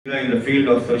in the field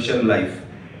of social life.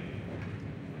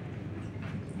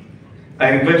 I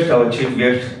request our chief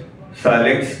guest, Sir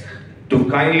Alex, to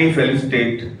kindly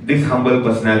felicitate this humble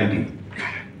personality.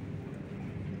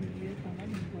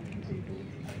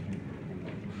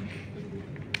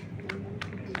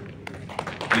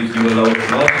 Please give a loud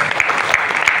applause.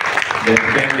 They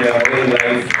spend their whole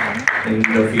life in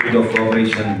the field of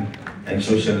cooperation and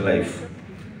social life.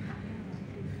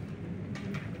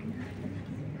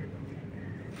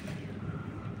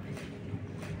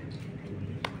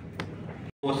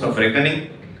 Of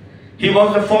reckoning. He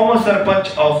was the former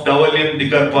Sarpanch of Dawalian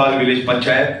Dikarpal village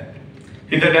Panchayat.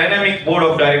 He is the dynamic board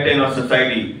of director in our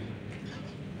society.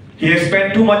 He has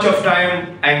spent too much of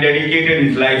time and dedicated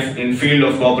his life in field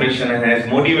of cooperation and has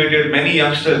motivated many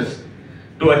youngsters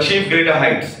to achieve greater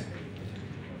heights.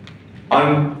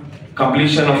 On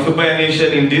completion of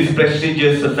superannuation in this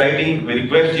prestigious society, we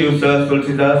request you, Sir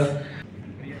Tulsidas,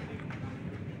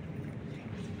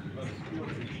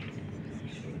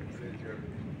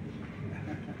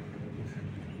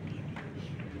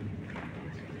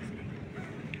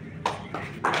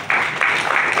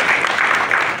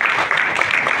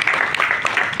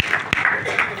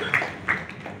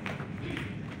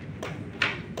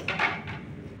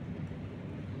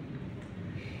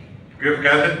 we have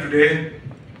gathered today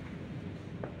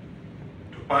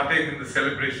to partake in the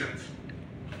celebrations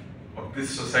of this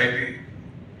society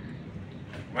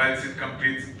whilst it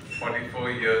completes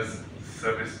 44 years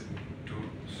service to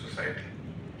society.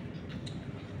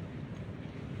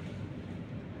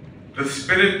 The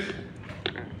spirit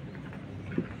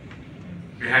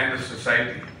behind the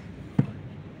society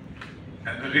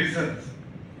and the reasons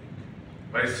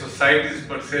why societies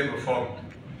per se were formed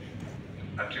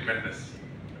are tremendous.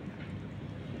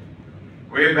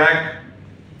 Way back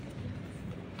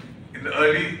in the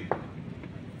early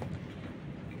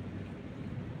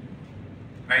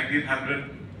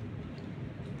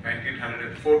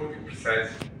 1904 to be precise,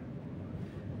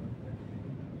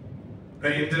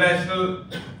 the International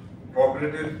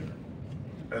Cooperative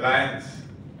Alliance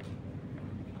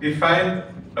defined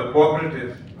a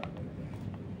cooperative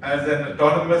as an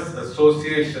autonomous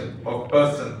association of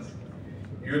persons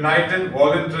united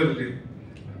voluntarily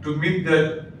to meet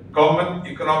their common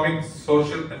economic,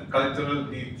 social and cultural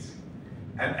needs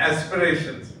and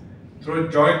aspirations through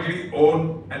a jointly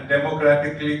owned and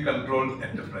democratically controlled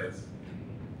enterprise.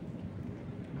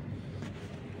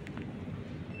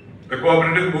 The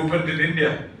cooperative movement in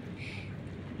India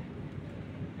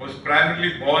was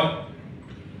primarily born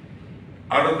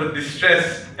out of the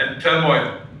distress and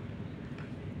turmoil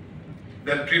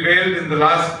that prevailed in the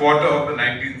last quarter of the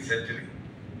 19th century.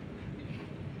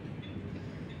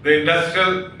 The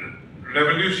Industrial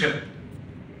Revolution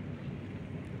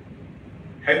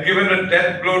had given a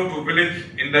death blow to village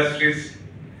industries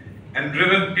and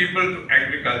driven people to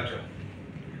agriculture,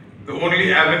 the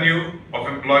only avenue of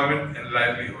employment and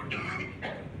livelihood.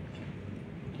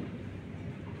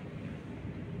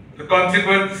 The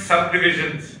consequent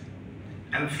subdivisions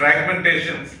and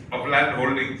fragmentations of land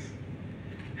holdings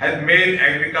had made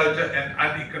agriculture an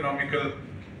uneconomical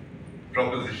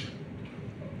proposition.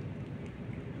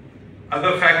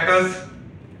 Other factors,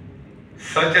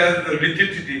 such as the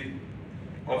rigidity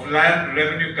of land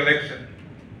revenue collection,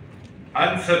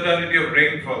 uncertainty of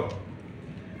rainfall,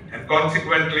 and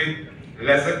consequently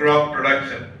lesser crop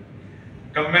production,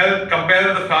 compelled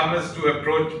the farmers to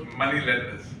approach money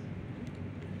lenders.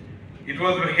 It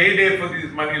was a heyday for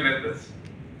these money lenders,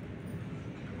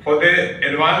 for they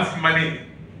advanced money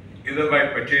either by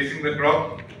purchasing the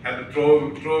crop at the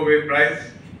throwaway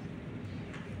price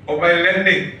or by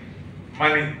lending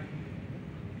money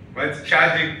whilst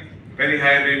charging very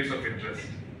high rates of interest.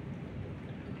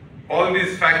 All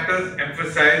these factors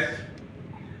emphasized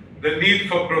the need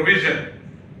for provision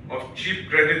of cheap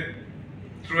credit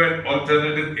through an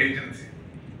alternative agency.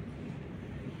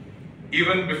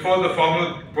 Even before the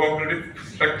formal cooperative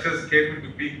structures came into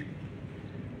being,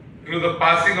 through the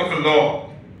passing of a law,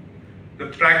 the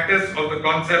practice of the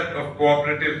concept of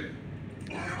cooperative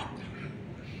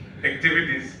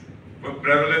activities were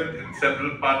prevalent in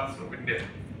several parts of India.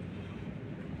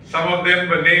 Some of them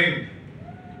were named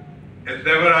as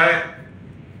Devarai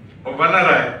or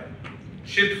Vanarai,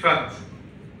 chit funds,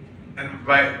 and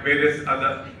by various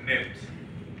other names.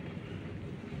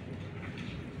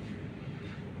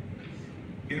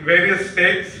 In various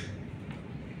states,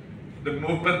 the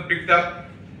movement picked up.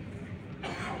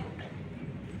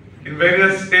 In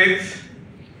various states,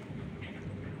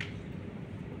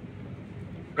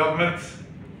 governments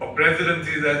or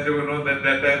presidencies, as they were known at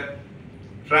that time,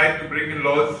 tried to bring in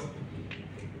laws.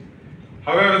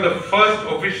 However, the first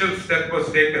official step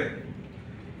was taken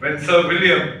when Sir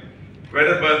William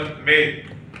Wedderburn made,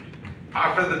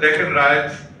 after the Deccan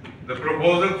riots, the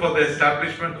proposal for the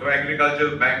establishment of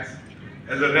agricultural banks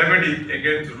as a remedy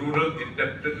against rural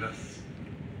indebtedness.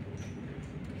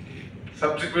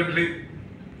 Subsequently,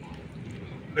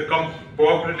 the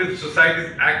Cooperative Societies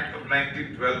Act of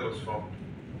 1912 was formed.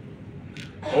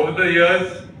 Over the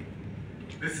years,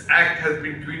 this act has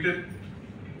been tweaked.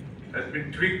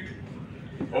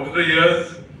 Over the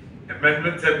years,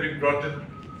 amendments have been brought in,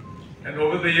 and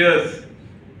over the years,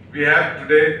 we have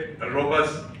today a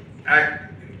robust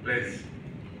act in place.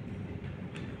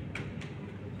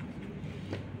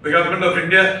 The Government of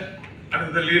India,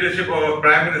 under the leadership of our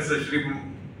Prime Minister Shri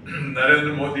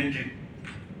Narendra Modi ji,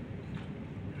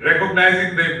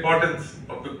 recognizing the importance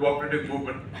of the cooperative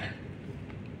movement,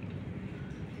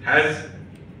 has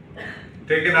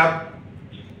taken up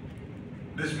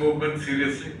this movement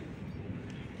seriously.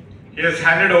 He has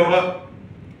handed over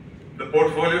the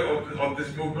portfolio of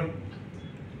this movement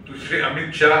to Shri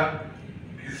Amit Shah,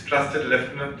 his trusted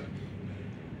lieutenant,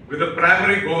 with a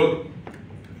primary goal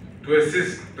to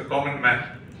assist the common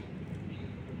man.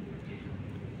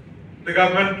 The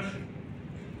government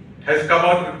has come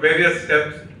out with various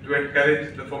steps to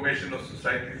encourage the formation of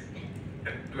societies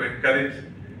and to encourage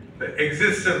the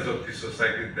existence of these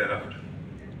societies thereafter.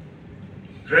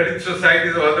 Credit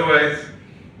societies or otherwise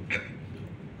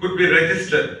could be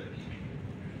registered,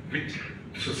 which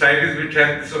societies which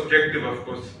have this objective, of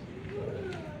course,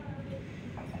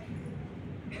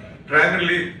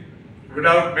 primarily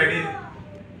without many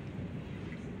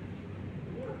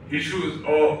issues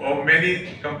or many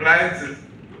compliances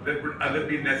that would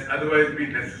otherwise be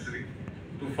necessary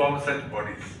to form such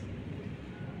bodies.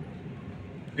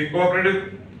 The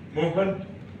cooperative movement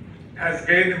has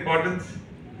gained importance,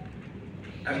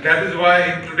 and that is why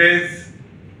in today's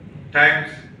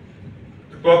times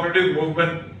the cooperative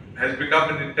movement has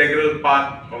become an integral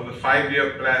part of the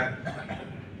 5-year plan,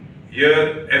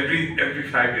 every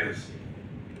 5 years.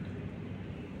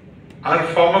 Our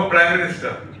former Prime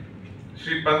Minister,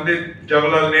 Shri Pandit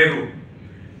Jawaharlal Nehru,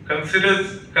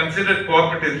 considered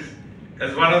cooperatives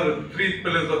as one of the 3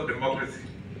 pillars of democracy,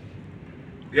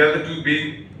 the other 2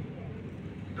 being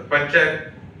the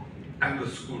panchayat and the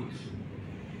schools.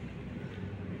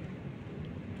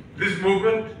 This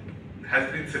movement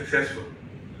has been successful.